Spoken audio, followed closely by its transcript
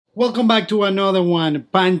Welcome back to another one,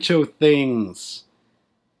 Pancho Things.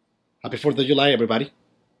 Happy 4th of July, everybody.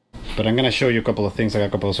 But I'm gonna show you a couple of things. I got a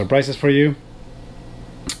couple of surprises for you.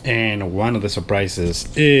 And one of the surprises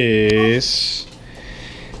is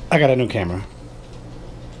I got a new camera.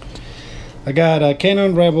 I got a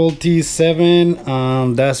Canon Rebel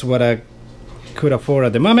T7. That's what I could afford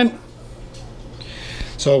at the moment.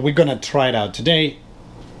 So we're gonna try it out today.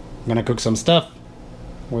 I'm gonna cook some stuff.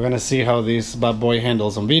 We're gonna see how this bad boy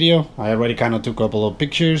handles on video. I already kind of took a couple of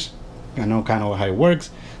pictures. I know kind of how it works.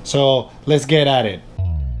 So let's get at it.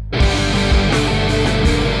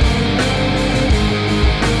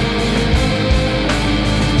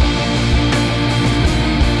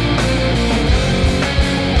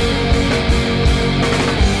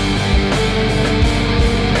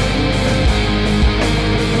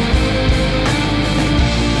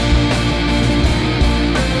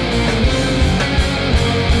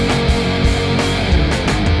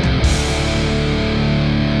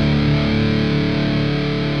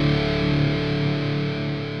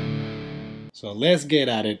 So let's get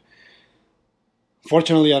at it.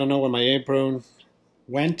 Fortunately, I don't know where my apron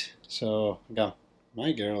went, so I got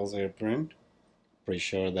my girl's apron. Pretty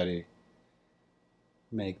sure that it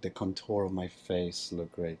make the contour of my face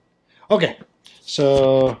look great. Okay,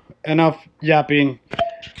 so enough yapping.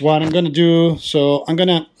 What I'm gonna do, so I'm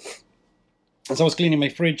gonna, as I was cleaning my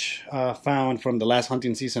fridge, found from the last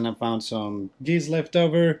hunting season, I found some geese left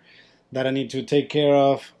over that I need to take care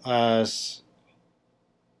of as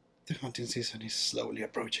the hunting season is slowly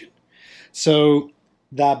approaching. So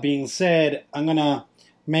that being said, I'm gonna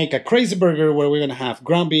make a crazy burger where we're gonna have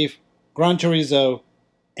ground beef, ground chorizo,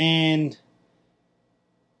 and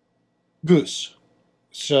goose.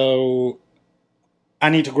 So I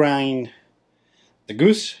need to grind the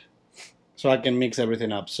goose so I can mix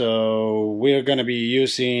everything up. So we're gonna be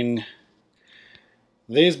using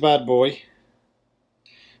this bad boy.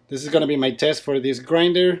 This is gonna be my test for this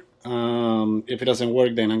grinder. If it doesn't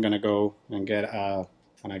work, then I'm gonna go and get an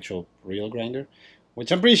actual real grinder,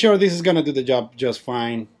 which I'm pretty sure this is gonna do the job just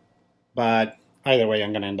fine, but either way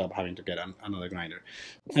I'm gonna end up having to get another grinder.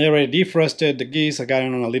 I already defrosted the geese. I got it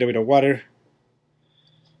on a little bit of water.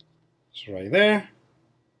 It's right there.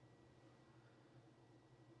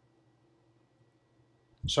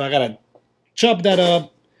 So I gotta chop that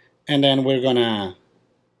up and then we're gonna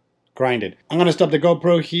grind it. I'm gonna stop the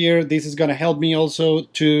GoPro here. This is gonna help me also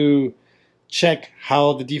to check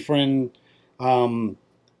how the different the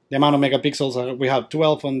amount of megapixels. We have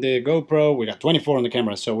 12 on the GoPro, we got 24 on the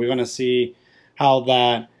camera, so we're gonna see how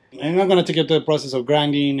that, and I'm gonna take you to the process of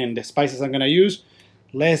grinding and the spices I'm gonna use.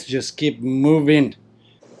 Let's just keep moving.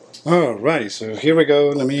 Alrighty, so here we go.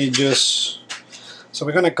 Let me just, so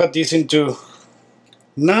we're gonna cut this into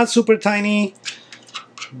not super tiny,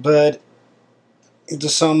 but into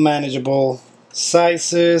some manageable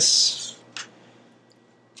sizes.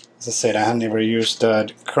 As I said, I have never used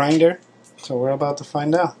that grinder, so we're about to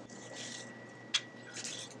find out.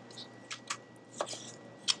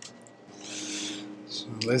 So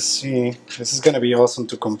let's see. This is gonna be awesome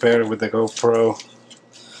to compare with the GoPro.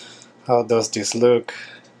 How does this look?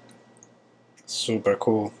 Super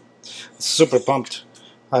cool. Super pumped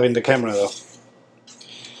having the camera though,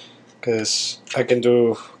 because I can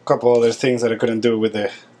do a couple other things that I couldn't do with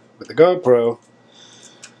the GoPro.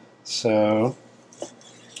 So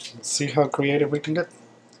let's see how creative we can get.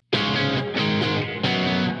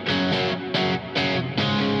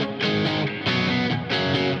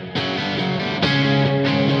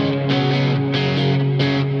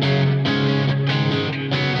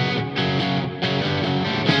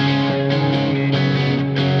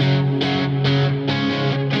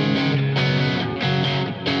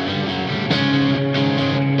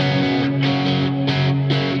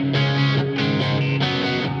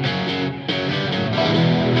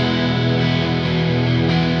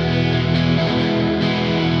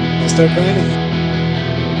 Start grinding.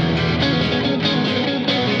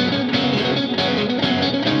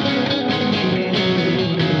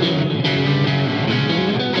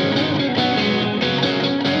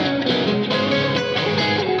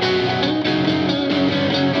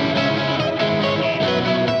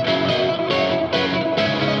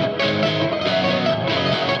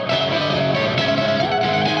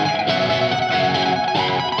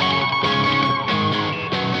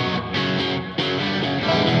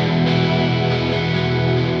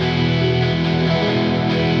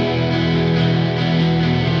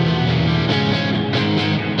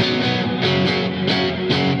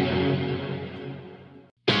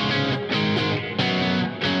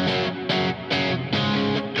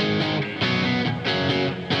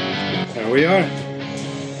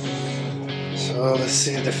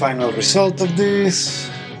 see the final result of this.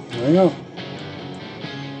 There we go.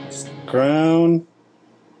 Ground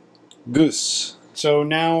goose. So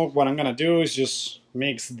now what I'm gonna do is just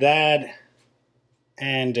mix that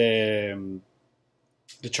and the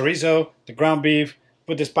chorizo, the ground beef,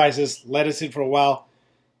 put the spices, let it sit for a while,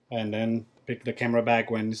 and then pick the camera back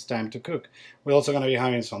when it's time to cook. We're also gonna be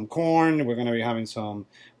having some corn. We're gonna be having some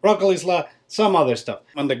broccoli slaw, some other stuff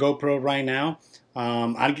on the GoPro right now.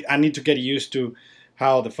 I need to get used to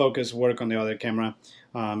how the focus work on the other camera.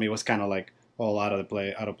 It was kind of like all out of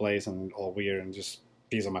place and all weird and just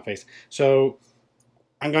piece on my face. So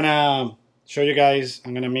I'm gonna show you guys.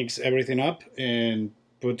 I'm gonna mix everything up and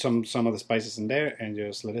put some of the spices in there and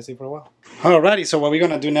just let it sit for a while. Alrighty, so what we're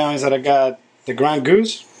gonna do now is that I got the ground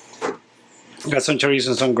goose, got some chorizo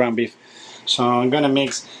and some ground beef. So I'm gonna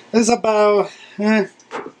mix. This is about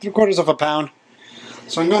 3/4 of a pound.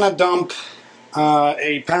 So I'm gonna dump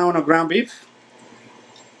a pound of ground beef.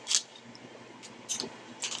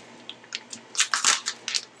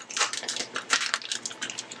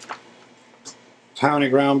 Pound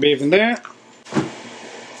of ground beef in there.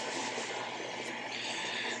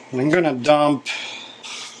 And I'm gonna dump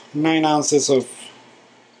 9 ounces of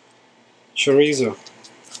chorizo.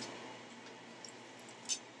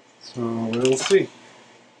 So we'll see.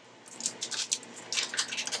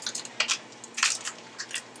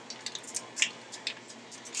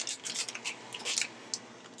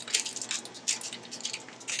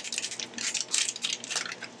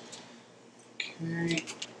 Okay.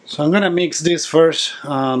 So I'm gonna mix this first,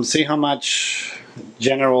 see how much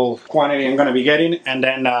general quantity I'm gonna be getting, and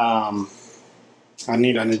then I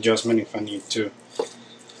need an adjustment if I need to.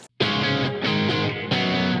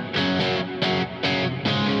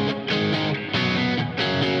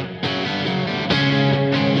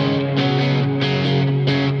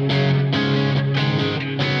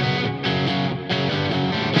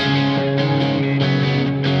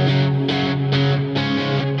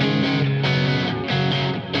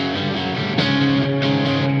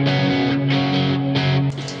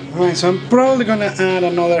 Alright, so I'm probably gonna add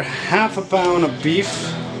another half a pound of beef,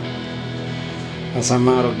 as I'm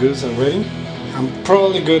out of goose already. I'm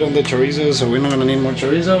probably good on the chorizo, so we're not gonna need more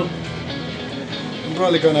chorizo. I'm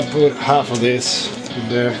probably gonna put half of this in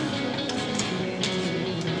there.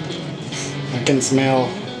 I can smell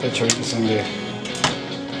the chorizo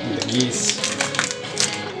and the geese.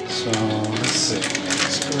 So let's see.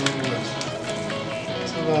 Let's go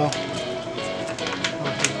with about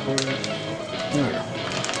there we go.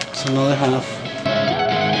 So another half.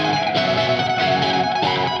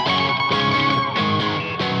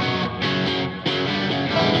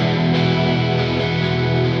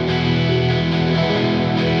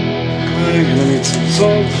 I'm gonna need some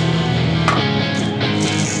salt.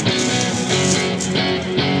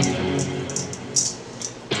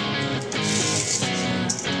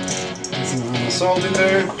 Some amount of salt in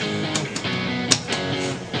there.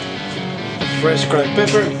 Fresh cracked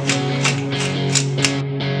pepper.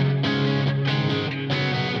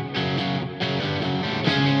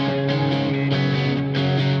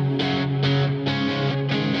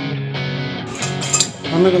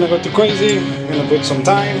 I'm not gonna go too crazy. I'm gonna put some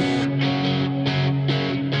thyme.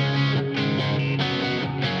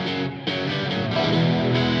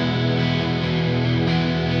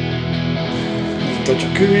 A touch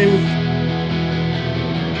of cumin.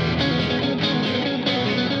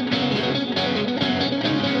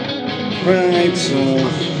 Right, so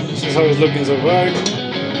this is how it's looking so far.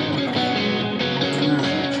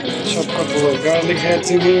 Chop a couple of garlic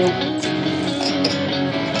heads in here.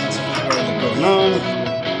 Garlic going on.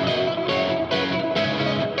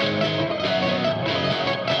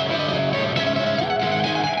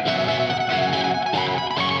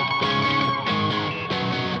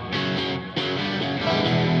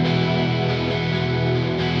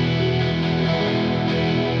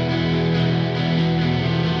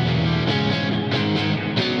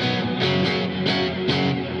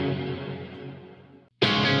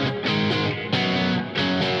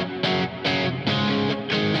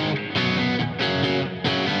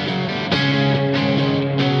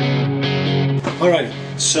 Alright,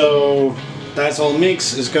 so that's all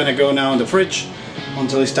mixed. It's gonna go now in the fridge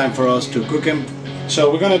until it's time for us to cook them.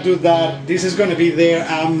 So we're gonna do that. This is gonna be there.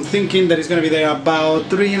 I'm thinking that it's gonna be there about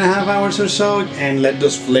 3.5 hours or so, and let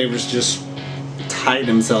those flavors just hide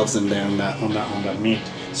themselves in there on that meat.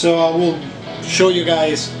 So I will show you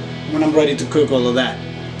guys when I'm ready to cook all of that.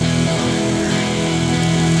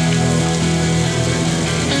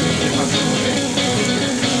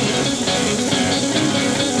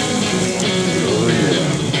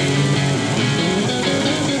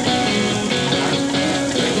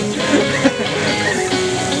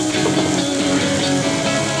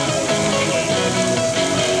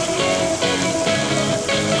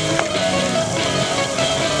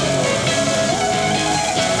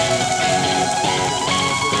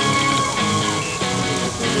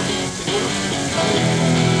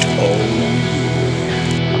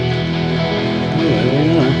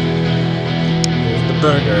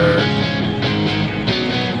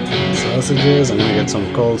 sausages. I'm gonna get some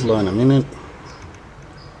coleslaw in a minute.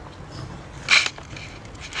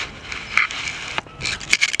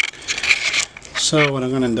 So what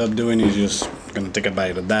I'm gonna end up doing is just gonna take a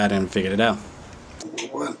bite of that and figure it out.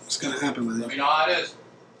 What's gonna happen with it? Let me know how it is.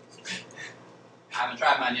 I haven't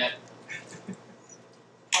tried mine yet.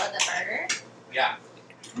 What, the burger? Yeah.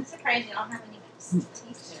 I'm surprised you don't have any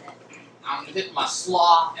taste in it. I'm gonna hit my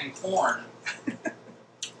slaw and corn.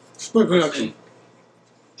 Split production.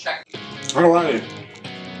 Check. Alrighty.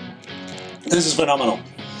 This is phenomenal.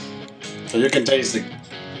 So you can taste the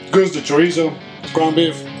goose, the chorizo, ground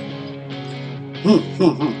beef.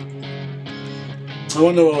 I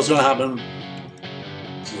wonder what was gonna happen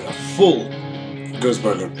with a full goose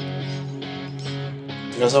burger.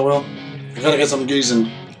 Guess I will. I gotta get some geese and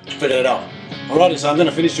figure it out. Alrighty, so I'm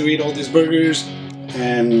gonna finish to eat all these burgers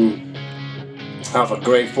and have a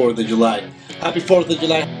great 4th of July. Happy 4th of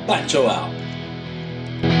July. Pancho out.